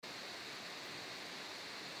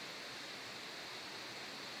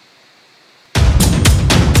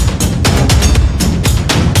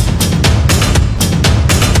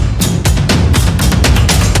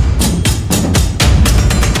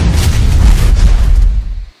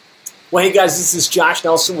Well, hey guys, this is Josh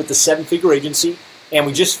Nelson with the Seven Figure Agency, and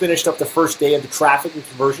we just finished up the first day of the Traffic and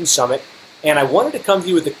Conversion Summit. And I wanted to come to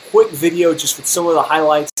you with a quick video just with some of the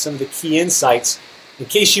highlights, some of the key insights, in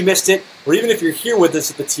case you missed it, or even if you're here with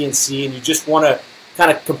us at the TNC and you just want to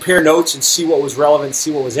kind of compare notes and see what was relevant,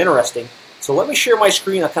 see what was interesting. So let me share my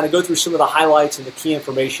screen. I'll kind of go through some of the highlights and the key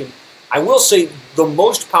information. I will say the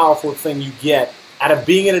most powerful thing you get out of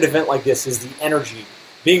being at an event like this is the energy.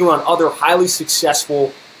 Being around other highly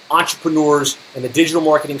successful entrepreneurs in the digital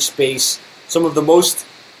marketing space, some of the most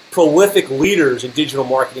prolific leaders in digital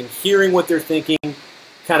marketing, hearing what they're thinking,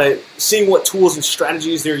 kind of seeing what tools and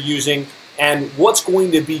strategies they're using, and what's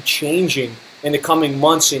going to be changing in the coming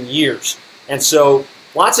months and years. And so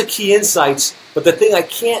lots of key insights, but the thing I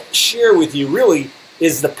can't share with you really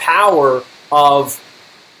is the power of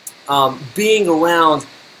being around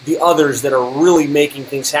the others that are really making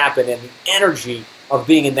things happen and the energy of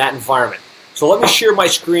being in that environment. So let me share my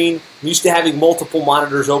screen. I'm used to having multiple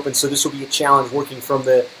monitors open, so this will be a challenge working from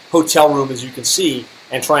the hotel room, as you can see,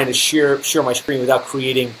 and trying to share my screen without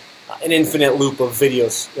creating an infinite loop of video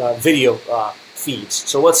feeds.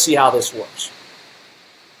 So let's see how this works.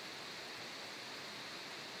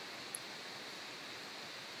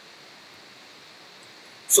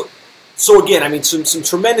 So again, I mean, some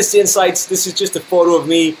tremendous insights. This is just a photo of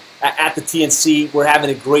me at the TNC. We're having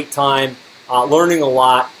a great time, learning a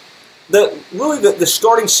lot. The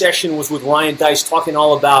starting session was with Ryan Deiss talking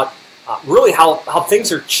all about really how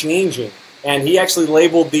things are changing. And he actually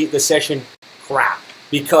labeled the session crap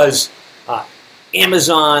because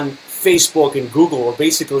Amazon, Facebook, and Google are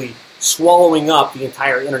basically swallowing up the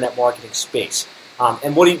entire internet marketing space.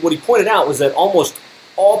 And what he pointed out was that almost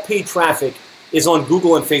all paid traffic is on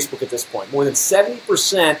Google and Facebook at this point. More than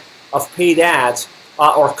 70% of paid ads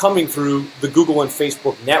are coming through the Google and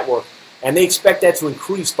Facebook network, and they expect that to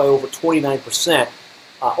increase by over 29%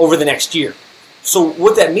 over the next year. So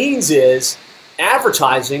what that means is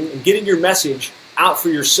advertising and getting your message out for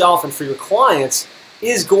yourself and for your clients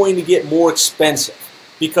is going to get more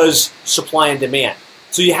expensive because supply and demand.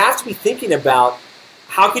 So you have to be thinking about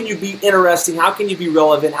how can you be interesting, how can you be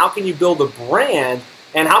relevant, how can you build a brand,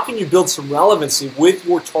 and how can you build some relevancy with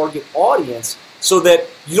your target audience so that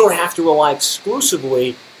you don't have to rely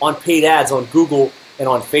exclusively on paid ads on Google and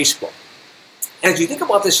on Facebook. And as you think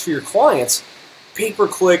about this for your clients,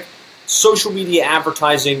 pay-per-click, social media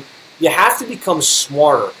advertising, you have to become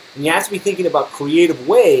smarter. And you have to be thinking about creative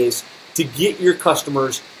ways to get your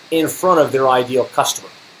customers in front of their ideal customer.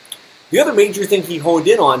 The other major thing he honed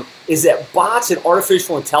in on is that bots and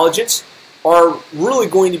artificial intelligence are really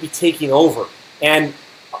going to be taking over. And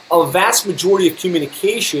a vast majority of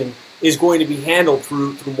communication is going to be handled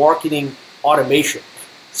through marketing automation.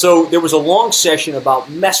 So there was a long session about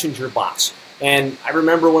messenger bots. And I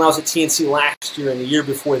remember when I was at TNC last year and the year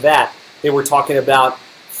before that, they were talking about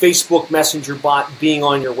Facebook Messenger bot being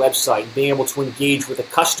on your website, being able to engage with a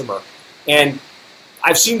customer. And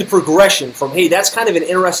I've seen the progression from, hey, that's kind of an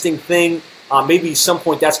interesting thing. Maybe at some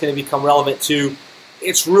point that's going to become relevant to,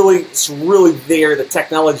 it's really there. The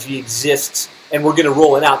technology exists, and we're going to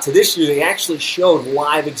roll it out. To this year, they actually showed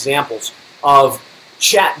live examples of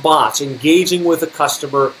chat bots engaging with a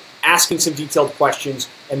customer, asking some detailed questions,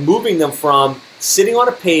 and moving them from sitting on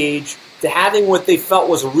a page to having what they felt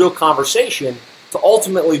was a real conversation to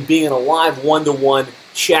ultimately being in a live one-to-one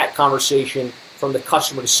chat conversation from the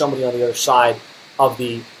customer to somebody on the other side of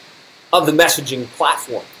the messaging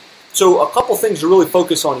platform. So a couple things to really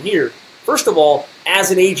focus on here. First of all,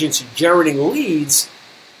 as an agency generating leads,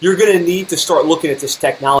 you're going to need to start looking at this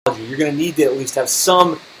technology. You're going to need to at least have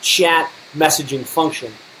some chat messaging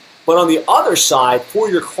function. But on the other side, for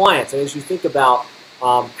your clients, and as you think about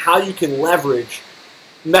how you can leverage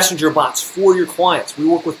messenger bots for your clients, we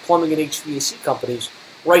work with plumbing and HVAC companies.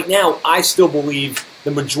 Right now, I still believe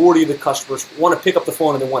the majority of the customers want to pick up the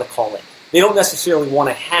phone and they want to call in. They don't necessarily want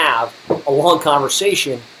to have a long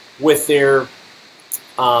conversation with their,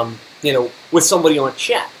 with somebody on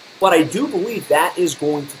chat. But I do believe that is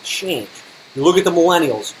going to change. You look at the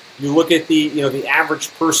millennials, you look at the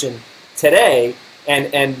average person today,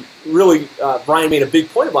 and really, Brian made a big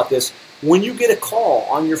point about this. When you get a call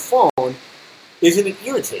on your phone, isn't it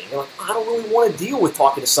irritating? You're like, I don't really want to deal with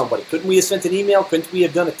talking to somebody. Couldn't we have sent an email? Couldn't we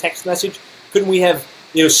have done a text message? Couldn't we have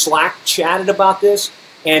Slack chatted about this?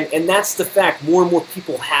 And that's the fact. More and more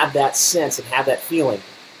people have that sense and have that feeling.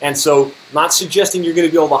 And so, not suggesting you're going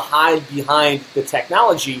to be able to hide behind the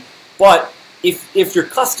technology, but if your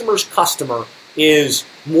customer's customer is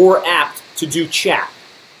more apt to do chat,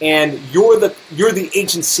 and you're the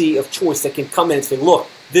agency of choice that can come in and say, look,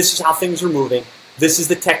 this is how things are moving. This is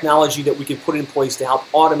the technology that we can put in place to help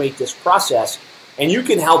automate this process. and you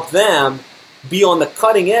can help them be on the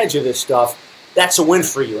cutting edge of this stuff, that's a win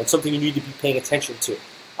for you and something you need to be paying attention to.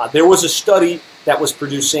 There was a study that was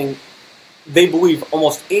producing, they believe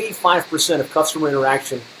almost 85% of customer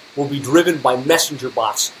interaction will be driven by messenger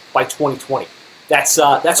bots by 2020. That's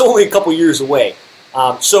only a couple years away.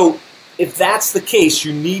 So if that's the case,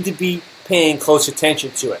 you need to be paying close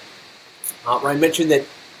attention to it. I mentioned that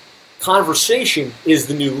conversation is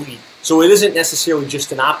the new lead. So it isn't necessarily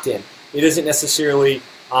just an opt-in. It isn't necessarily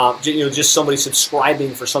just somebody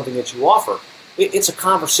subscribing for something that you offer. It's a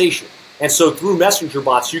conversation. And so through messenger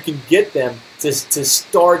bots, you can get them to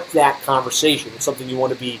start that conversation. It's something you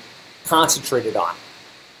want to be concentrated on.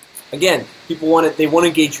 Again, people want to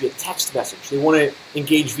engage via text message. They want to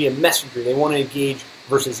engage via messenger. They want to engage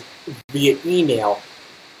versus via email,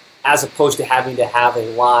 as opposed to having to have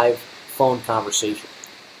a live phone conversation.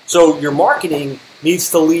 So your marketing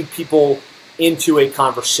needs to lead people into a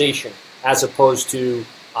conversation, as opposed to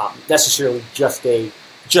necessarily just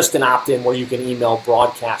an opt-in where you can email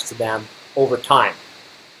broadcast to them over time.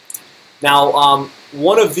 Now,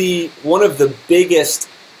 one of the biggest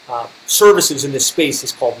services in this space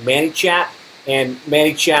is called ManyChat, and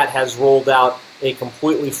ManyChat has rolled out a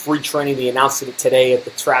completely free training. They announced it today at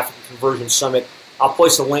the Traffic and Conversion Summit. I'll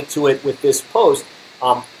place a link to it with this post.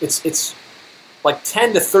 It's like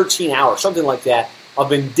 10 to 13 hours, something like that,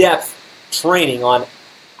 of in-depth training on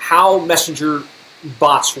how messenger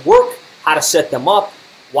bots work, how to set them up,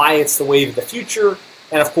 why it's the wave of the future,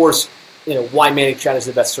 and of course, why ManyChat is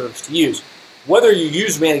the best service to use. Whether you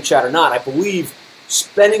use ManyChat or not, I believe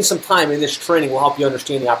spending some time in this training will help you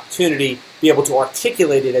understand the opportunity, be able to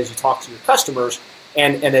articulate it as you talk to your customers,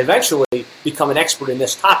 and eventually become an expert in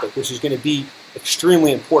this topic, which is going to be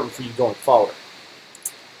extremely important for you going forward.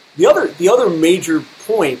 The other major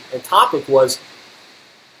point and topic was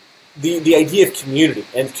the idea of community,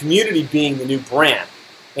 and community being the new brand.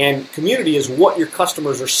 And community is what your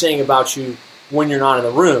customers are saying about you when you're not in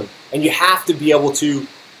the room, and you have to be able to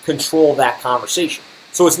control that conversation.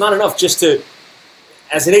 So it's not enough just to,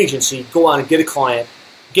 as an agency, go out and get a client,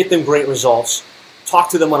 get them great results, talk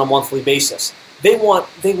to them on a monthly basis. They want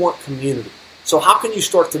community. So how can you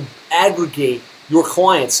start to aggregate your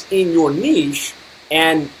clients in your niche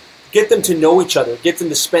and get them to know each other, get them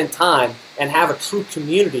to spend time and have a true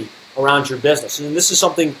community around your business? And this is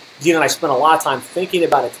something Dean and I spent a lot of time thinking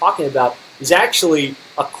about and talking about, is actually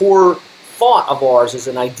a core thought of ours as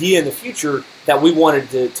an idea in the future that we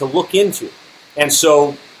wanted to look into. And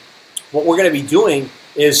so what we're going to be doing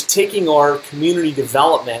is taking our community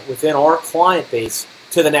development within our client base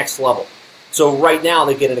to the next level. So right now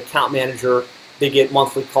they get an account manager, they get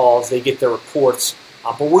monthly calls, they get their reports,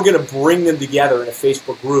 but we're going to bring them together in a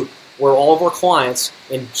Facebook group where all of our clients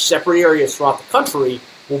in separate areas throughout the country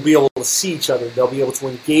will be able to see each other, they'll be able to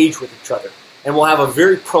engage with each other, and we'll have a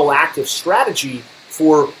very proactive strategy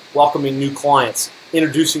for welcoming new clients,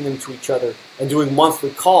 introducing them to each other, and doing monthly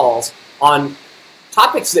calls on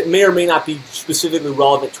topics that may or may not be specifically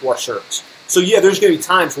relevant to our service. So yeah, there's going to be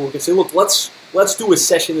times where we can say, look, let's do a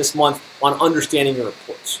session this month on understanding your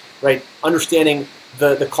reports, right? Understanding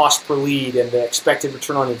the cost per lead and the expected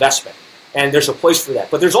return on investment. And there's a place for that.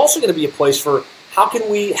 But there's also going to be a place for how can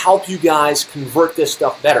we help you guys convert this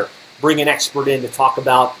stuff better? Bring an expert in to talk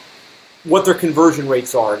about what their conversion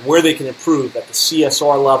rates are and where they can improve at the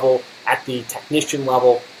CSR level, at the technician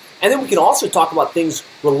level. And then we can also talk about things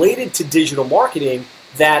related to digital marketing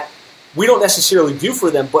that we don't necessarily do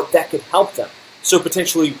for them, but that could help them. So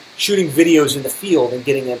potentially shooting videos in the field and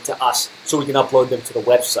getting them to us so we can upload them to the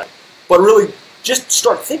website. But really just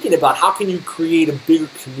start thinking about how can you create a bigger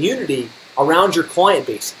community around your client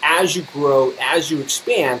base as you grow, as you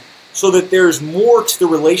expand, so that there's more to the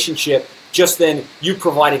relationship just than you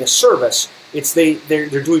providing a service. It's they're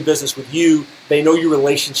doing business with you, they know your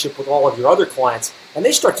relationship with all of your other clients, and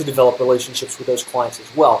they start to develop relationships with those clients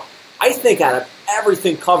as well. I think out of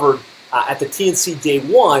everything covered at the TNC Day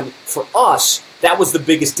 1, for us, that was the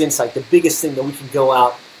biggest insight, the biggest thing that we can go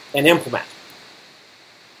out and implement.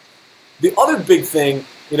 The other big thing,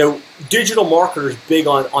 digital marketers big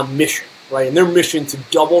on mission, right? And their mission to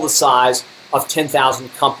double the size of 10,000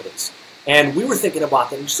 companies. And we were thinking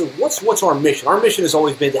about that and so what's our mission? Our mission has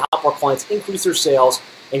always been to help our clients increase their sales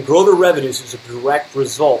and grow their revenues as a direct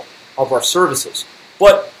result of our services.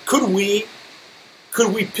 But could we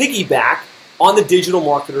piggyback on the digital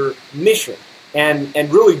marketer mission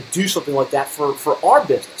and really do something like that for our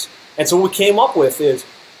business? And so what we came up with is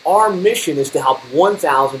our mission is to help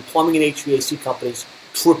 1,000 plumbing and HVAC companies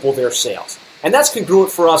triple their sales. And that's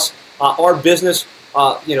congruent for us, our business.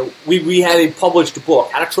 We had a published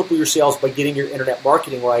book, How to Triple Your Sales by Getting Your Internet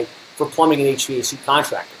Marketing Right for Plumbing and HVAC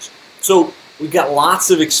Contractors. So we've got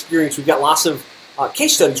lots of experience. We've got lots of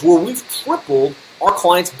case studies where we've tripled our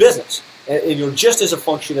clients' business. And just as a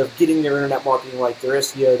function of getting their internet marketing right, their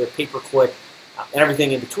SEO, their pay-per-click, and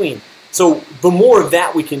everything in between. So the more of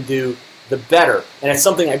that we can do, the better. And it's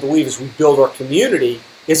something I believe as we build our community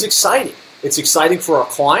is exciting. It's exciting for our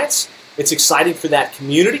clients. It's exciting for that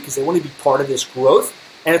community because they want to be part of this growth.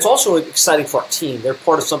 And it's also exciting for our team. They're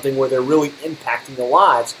part of something where they're really impacting the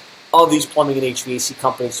lives of these plumbing and HVAC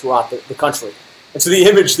companies throughout the country. And so the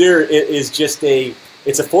image there is just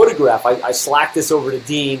it's a photograph. I slacked this over to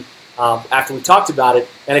Dean after we talked about it,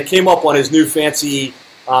 and it came up on his new fancy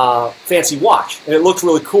watch. And it looked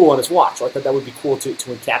really cool on his watch. So I thought that would be cool to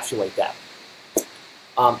encapsulate that.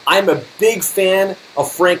 I'm a big fan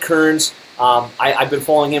of Frank Kern's. I've been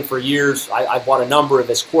following him for years. I bought a number of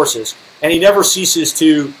his courses, and he never ceases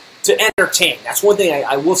to entertain. That's one thing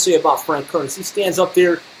I will say about Frank Kern. He stands up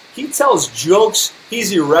there, he tells jokes,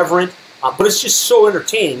 he's irreverent, but it's just so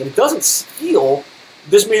entertaining. And it doesn't feel,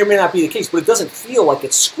 this may or may not be the case, but it doesn't feel like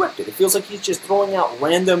it's scripted. It feels like he's just throwing out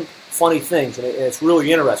random funny things, and it's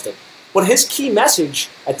really interesting. But his key message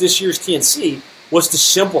at this year's TNC was to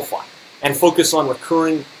simplify and focus on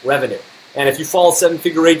recurring revenue. And if you follow Seven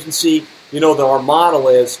Figure Agency, you know that our model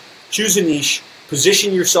is choose a niche,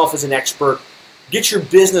 position yourself as an expert, get your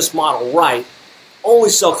business model right,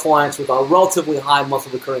 only sell clients with a relatively high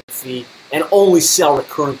monthly recurring fee, and only sell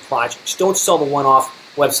recurring projects. Don't sell the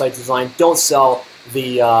one-off website design. Don't sell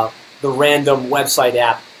the random website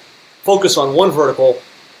app. Focus on one vertical,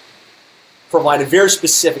 provide a very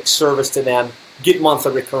specific service to them, get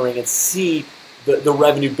monthly recurring, and see the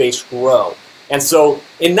revenue base grow. And so,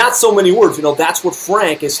 in not so many words, that's what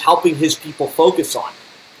Frank is helping his people focus on.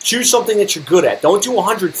 Choose something that you're good at. Don't do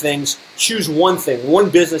 100 things. Choose one thing, one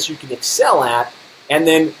business you can excel at, and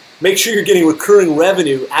then make sure you're getting recurring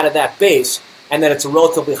revenue out of that base, and that it's a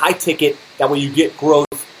relatively high ticket. That way you get growth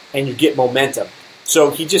and you get momentum. So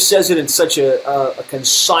he just says it in such a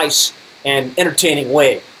concise and entertaining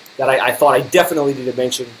way that I thought I definitely need to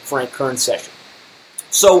mention Frank Kern's session.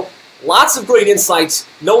 So lots of great insights.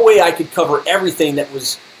 No way I could cover everything that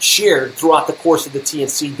was shared throughout the course of the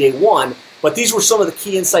TNC day one, but these were some of the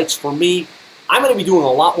key insights for me. I'm going to be doing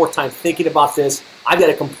a lot more time thinking about this. I've got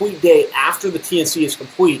a complete day after the TNC is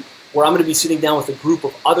complete where I'm going to be sitting down with a group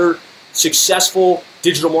of other successful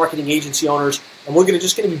digital marketing agency owners, and we're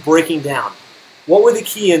just going to be breaking down what were the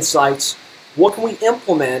key insights, what can we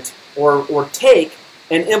implement or take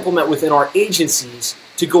and implement within our agencies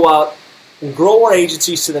to go out and grow our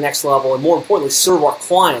agencies to the next level, and more importantly, serve our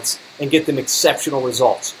clients and get them exceptional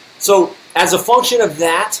results. So as a function of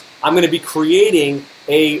that, I'm going to be creating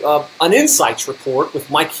an insights report with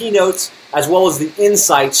my keynotes as well as the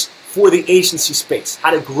insights for the agency space, how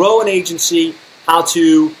to grow an agency, how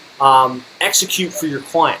to execute for your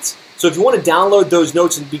clients. So if you want to download those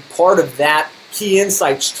notes and be part of that key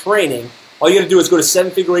insights training, all you got to do is go to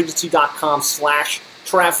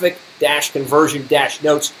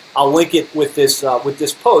sevenfigureagency.com/traffic-conversion-notes. I'll link it with this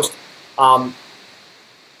post.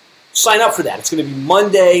 Sign up for that. It's going to be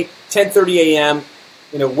Monday, 10:30 a.m.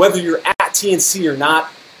 Whether you're at TNC or not,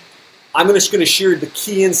 I'm just going to share the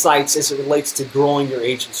key insights as it relates to growing your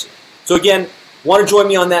agency. So again, want to join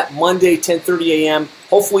me on that Monday, 10:30 a.m.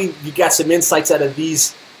 Hopefully you got some insights out of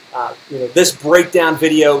these, this breakdown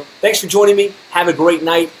video. Thanks for joining me. Have a great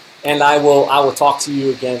night, and I will talk to you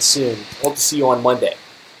again soon. Hope to see you on Monday.